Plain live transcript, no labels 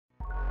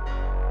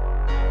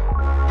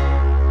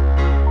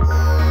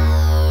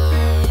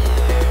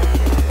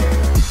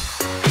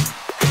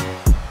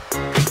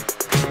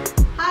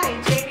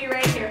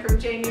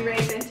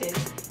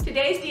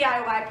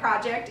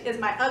project is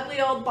my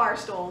ugly old bar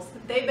stools.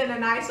 They've been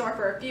an eyesore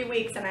for a few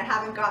weeks and I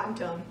haven't gotten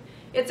to them.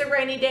 It's a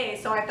rainy day,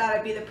 so I thought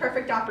it'd be the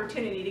perfect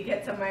opportunity to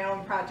get some of my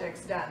own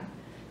projects done.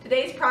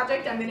 Today's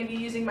project, I'm going to be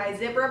using my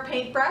Zebra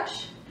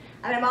paintbrush,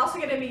 and I'm also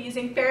going to be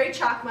using Fairy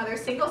Chalk Mother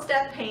single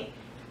step paint.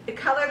 The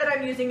color that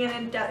I'm using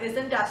is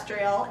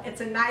industrial.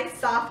 It's a nice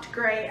soft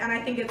gray, and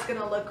I think it's going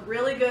to look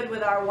really good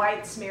with our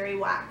white smeary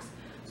wax.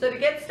 So to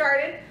get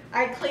started,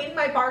 I cleaned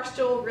my bar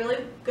stool really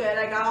good.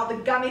 I got all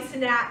the gummy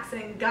snacks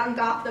and gunk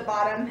off the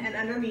bottom and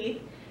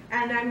underneath,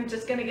 and I'm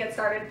just going to get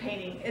started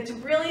painting. It's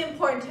really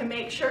important to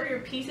make sure your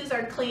pieces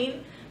are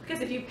clean,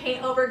 because if you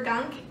paint over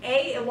gunk,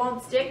 A, it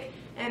won't stick,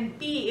 and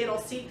B, it'll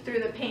seep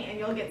through the paint and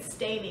you'll get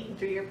staining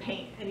through your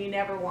paint, and you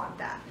never want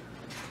that.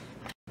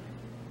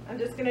 I'm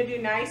just going to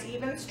do nice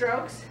even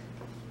strokes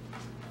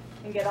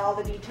and get all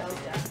the details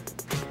done.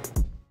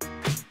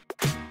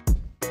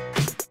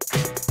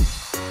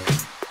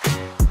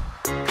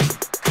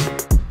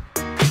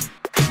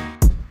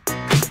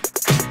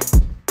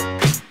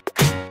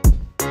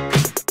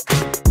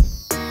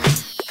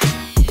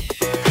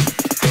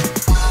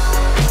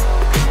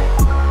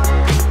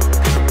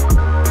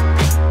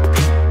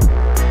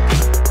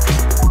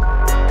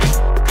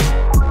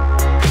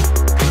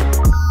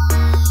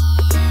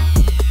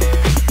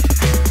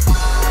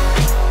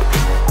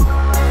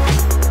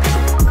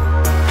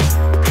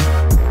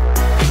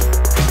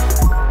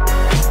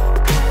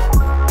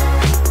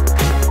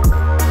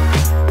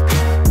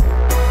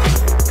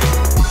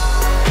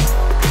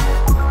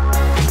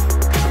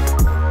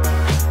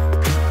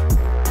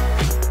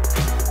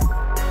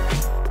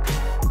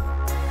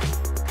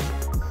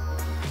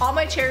 All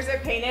my chairs are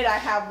painted. I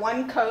have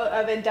one coat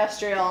of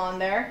industrial on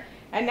there,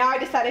 and now I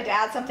decided to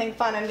add something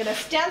fun. I'm going to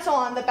stencil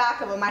on the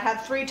back of them. I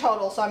have 3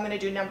 total, so I'm going to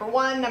do number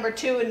 1, number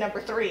 2, and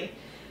number 3.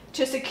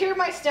 To secure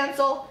my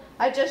stencil,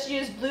 I just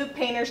used blue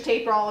painter's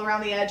tape all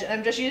around the edge, and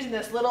I'm just using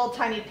this little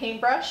tiny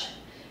paintbrush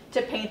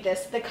to paint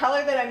this. The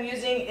color that I'm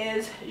using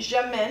is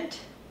Jami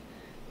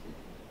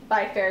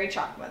by Fairy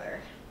Chalk Mother.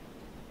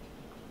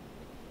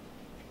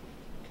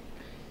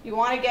 You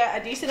want to get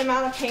a decent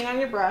amount of paint on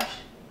your brush,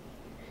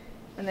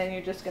 and then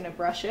you're just going to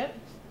brush it.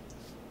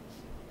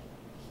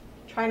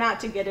 Try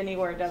not to get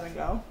anywhere it doesn't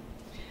go.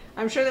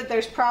 I'm sure that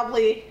there's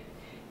probably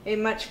a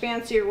much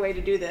fancier way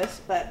to do this,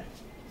 but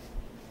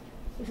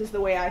this is the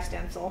way I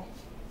stencil.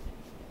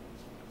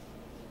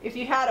 If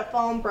you had a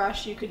foam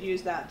brush, you could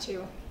use that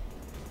too.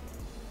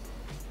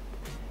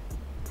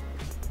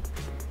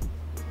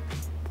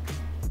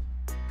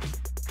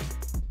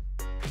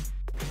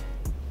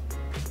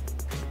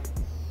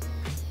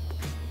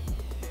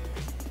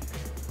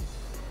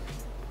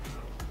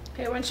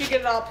 Okay, once you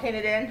get it all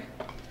painted in,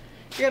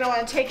 you're going to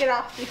want to take it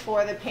off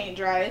before the paint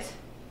dries,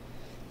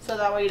 so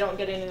that way you don't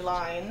get any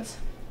lines.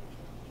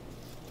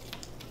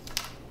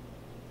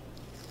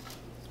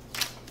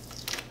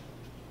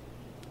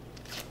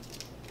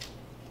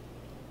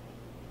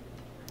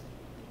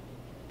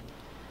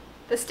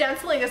 The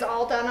stenciling is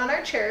all done on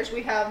our chairs.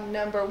 We have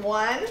number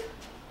 1,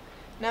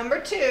 number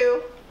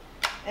 2,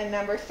 and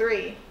number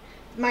 3.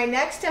 My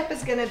next step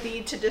is going to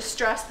be to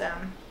distress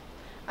them.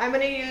 I'm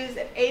going to use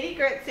an 80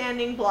 grit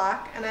sanding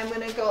block, and I'm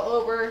going to go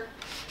over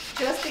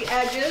just the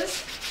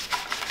edges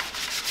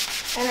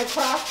and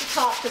across the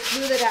top to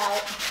smooth it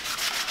out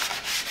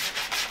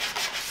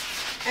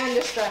and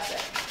distress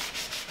it.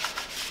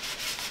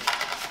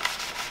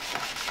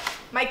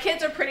 My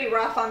kids are pretty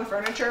rough on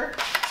furniture,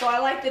 so I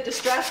like the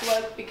distress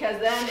look, because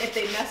then if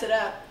they mess it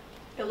up,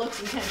 it looks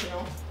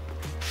intentional.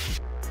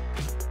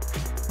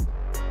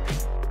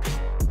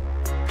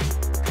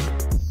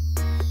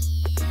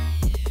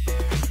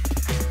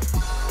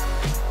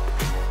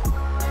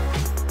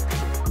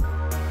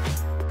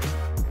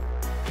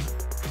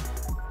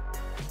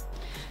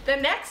 The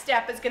next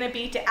step is going to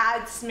be to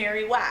add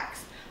smeary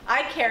wax.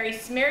 I carry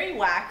smeary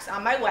wax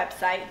on my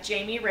website,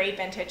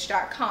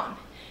 jamirayvintage.com.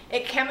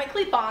 It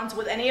chemically bonds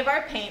with any of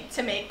our paint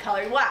to make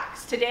colored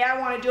wax. Today I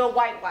want to do a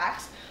white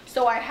wax,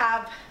 so I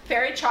have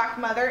Fairy Chalk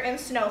Mother and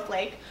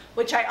Snowflake,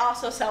 which I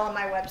also sell on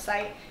my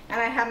website,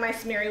 and I have my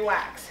smeary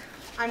wax.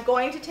 I'm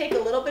going to take a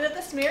little bit of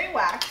the smeary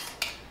wax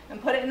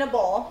and put it in a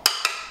bowl,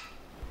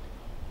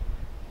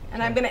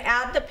 and I'm going to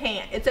add the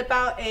paint. It's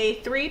about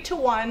a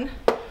 3-to-1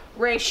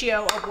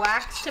 ratio of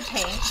wax to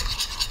paint,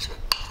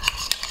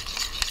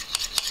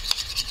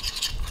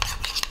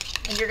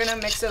 and you're going to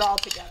mix it all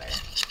together.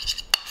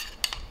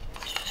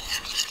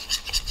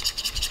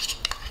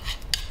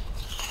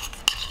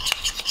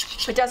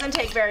 It doesn't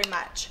take very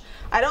much.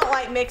 I don't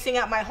like mixing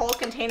up my whole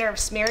container of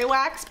smeary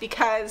wax,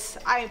 because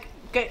I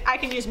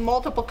can use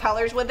multiple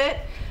colors with it,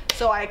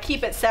 so I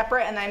keep it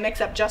separate and I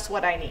mix up just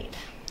what I need.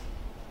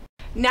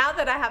 Now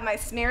that I have my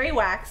smeary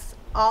wax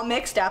all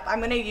mixed up, I'm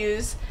going to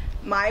use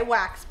my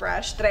wax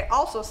brush that I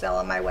also sell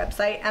on my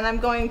website, and I'm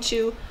going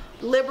to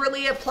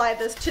liberally apply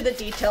this to the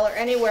detail or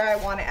anywhere I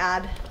want to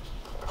add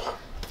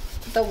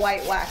the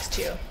white wax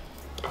to.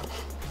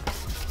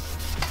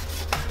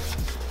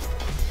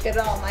 Get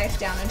it all nice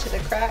down into the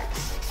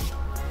cracks.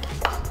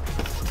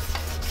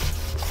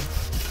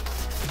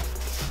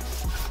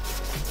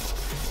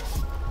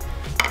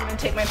 and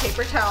take my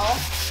paper towel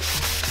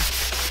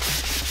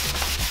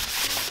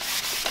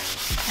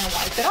and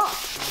wipe it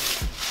off.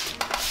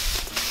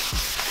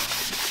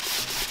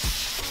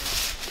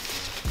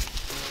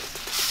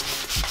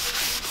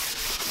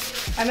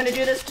 I'm going to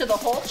do this to the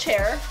whole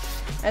chair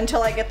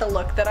until I get the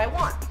look that I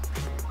want.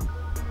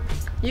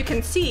 You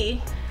can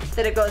see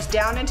that it goes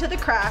down into the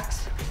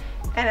cracks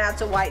and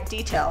adds a white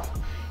detail.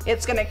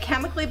 It's going to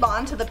chemically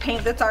bond to the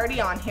paint that's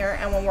already on here,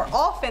 and when we're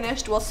all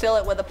finished, we'll seal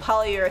it with a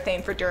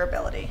polyurethane for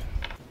durability.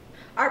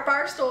 Our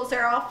bar stools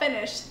are all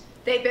finished.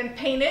 They've been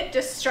painted,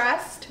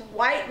 distressed,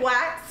 white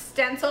waxed,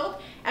 stenciled,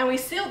 and we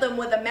sealed them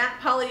with a matte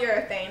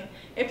polyurethane.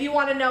 If you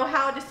want to know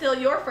how to seal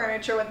your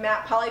furniture with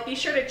matte poly, be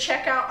sure to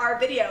check out our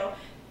video,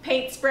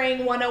 Paint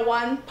Spraying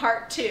 101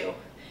 Part 2.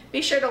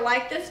 Be sure to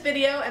like this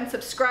video and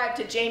subscribe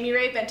to Jami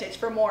Vintage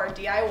for more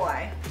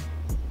DIY.